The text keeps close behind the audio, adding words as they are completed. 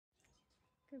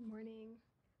Good morning.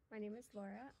 My name is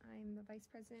Laura. I'm the Vice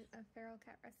President of Feral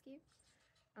Cat Rescue.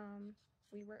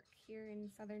 We work here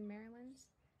in Southern Maryland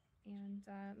and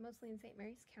mostly in St.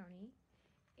 Mary's County.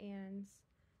 And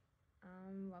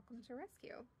welcome to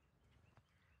Rescue.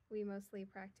 We mostly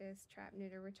practice trap,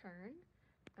 neuter, return.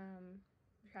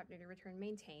 Trap, neuter, return,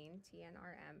 maintain,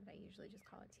 TNRM, but I usually just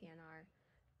call it TNR.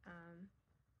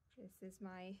 This is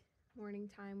my morning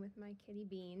time with my kitty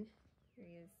Bean. Here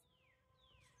he is.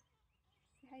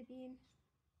 Say hi, Bean.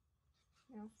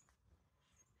 No.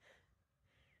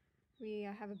 We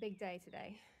have a big day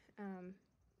today.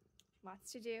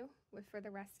 Lots to do for the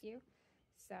rescue.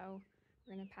 So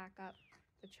we're gonna pack up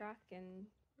the truck and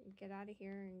get out of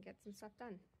here and get some stuff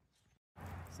done.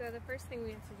 So the first thing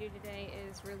we have to do today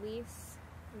is release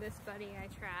this buddy I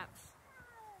trapped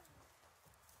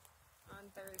on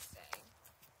Thursday.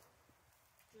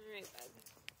 All right, bud.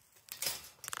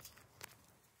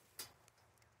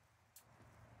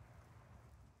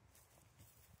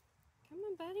 Come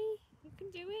on, buddy. You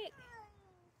can do it.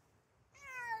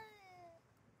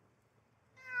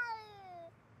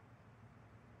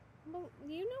 Well,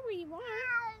 you know where you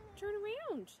are. Turn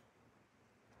around.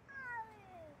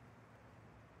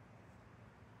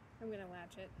 I'm gonna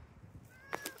latch it.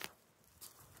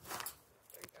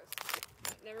 There he goes.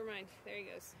 Never mind. There he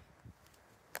goes.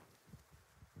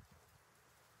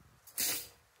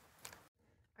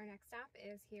 Our next stop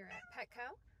is here at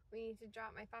Petco. We need to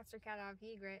drop my foster cat off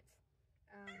Egret.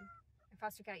 My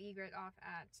foster cat Egret off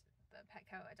at the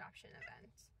Petco adoption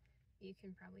event. You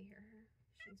can probably hear her.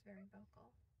 She's very vocal.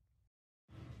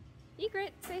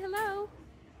 Egret, say hello.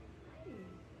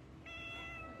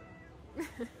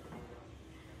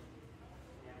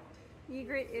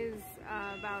 Egret is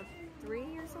about 3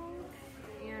 years old,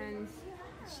 and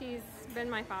she's been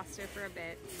my foster for a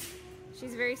bit.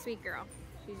 She's a very sweet girl.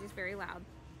 She's just very loud.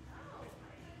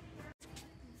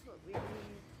 That's what we need.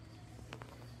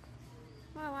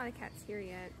 Not a lot of cats here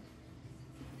yet.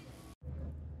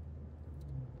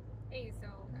 Hey, so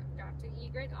I've dropped an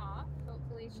Egret off.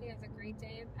 Hopefully she has a great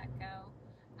day at Petco.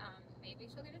 Maybe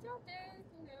she'll get adopted,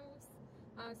 who knows.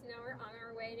 So now we're on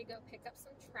our way to go pick up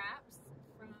some traps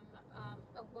from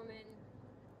a woman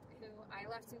who I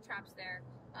left some traps there,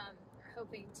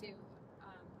 hoping to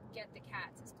get the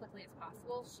cats as quickly as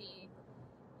possible.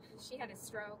 She had a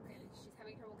stroke. She's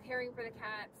having trouble caring for the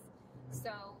cats.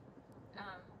 So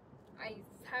I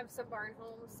have some barn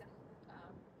homes, and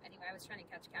anyway, I was trying to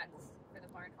catch cats for the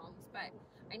barn homes, but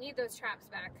I need those traps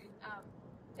back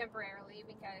temporarily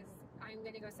because I'm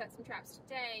going to go set some traps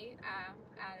today at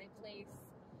a place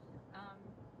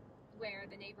where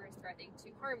the neighbor is threatening to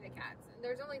harm the cats. And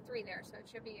there's only 3 there, so it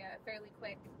should be a fairly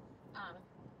quick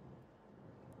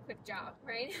job,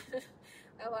 right?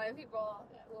 A lot of people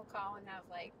will call and have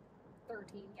like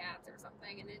 13 cats or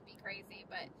something, and it'd be crazy,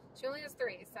 but she only has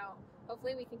 3, so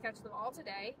hopefully we can catch them all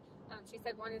today. She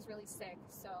said one is really sick,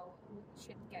 so we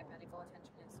should get medical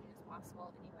attention as soon as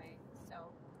possible anyway.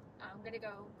 So I'm gonna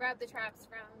go grab the traps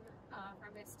from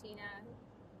Miss Tina,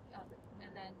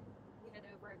 and then head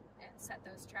over and set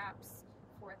those traps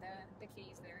for the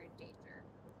kitties that are in danger.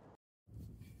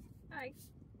 Hi,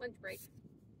 lunch break.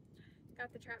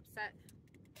 Got the trap set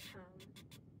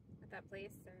at that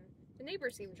place, and the neighbor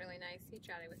seemed really nice. He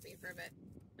chatted with me for a bit.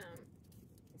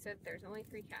 He said there's only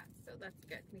 3 cats, so that's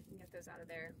good. We can get those out of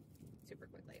there super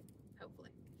quickly,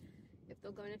 hopefully, if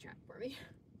they'll go in a trap for me.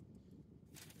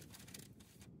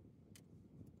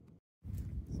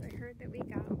 So I heard that we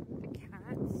got the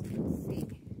cats. Let's see.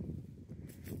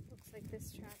 Looks like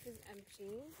this trap is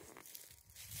empty.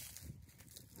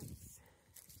 That's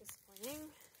disappointing.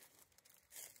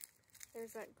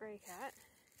 There's that gray cat.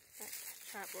 That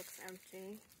trap looks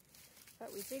empty.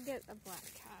 But we did get a black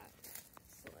cat.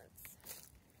 So let's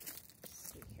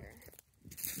see here.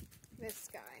 This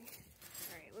guy.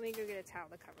 Alright, let me go get a towel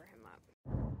to cover him up.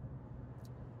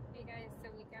 Hey guys,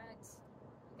 so we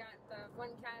got the 1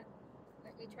 cat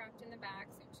that we trapped in the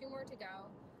back, so 2 more to go.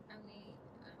 And we,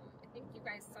 I think you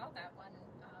guys saw that one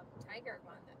tiger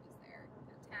one that was there,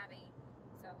 Tabby.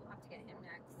 So we'll have to get him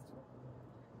next.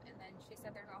 And then she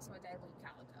said there's also a dilute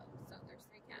calico, so there's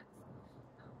 3 cats.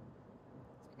 So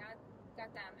we got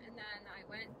them, and then I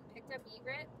went and picked up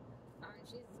Egret.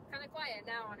 She's kind of quiet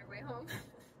now on her way home.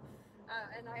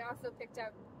 And I also picked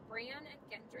up Bran and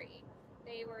Gendry.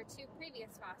 They were 2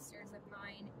 previous fosters of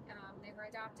mine. They were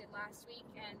adopted last week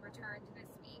and returned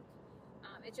this week.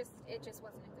 It just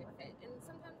wasn't a good fit, and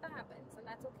sometimes that happens, and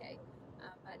that's okay.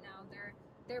 But now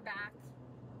they're back,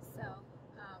 so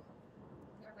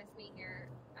they're with me here.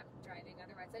 I'm driving,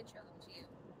 otherwise I'd show them to you.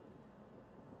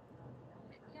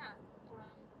 But yeah,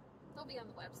 they'll be on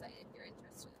the website if you're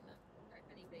interested in them, or if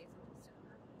anybody's interested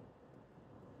in them.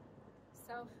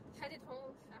 So headed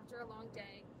home after a long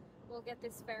day. We'll get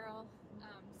this feral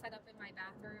set up in my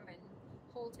bathroom and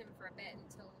hold him for a bit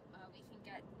until we can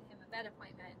get him a vet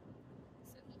appointment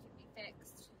so he can be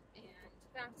fixed and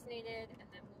vaccinated, and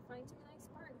then we'll find him a nice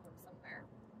barn home somewhere.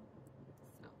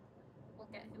 So we'll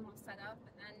get him all set up,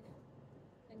 and then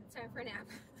it's time for a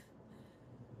nap.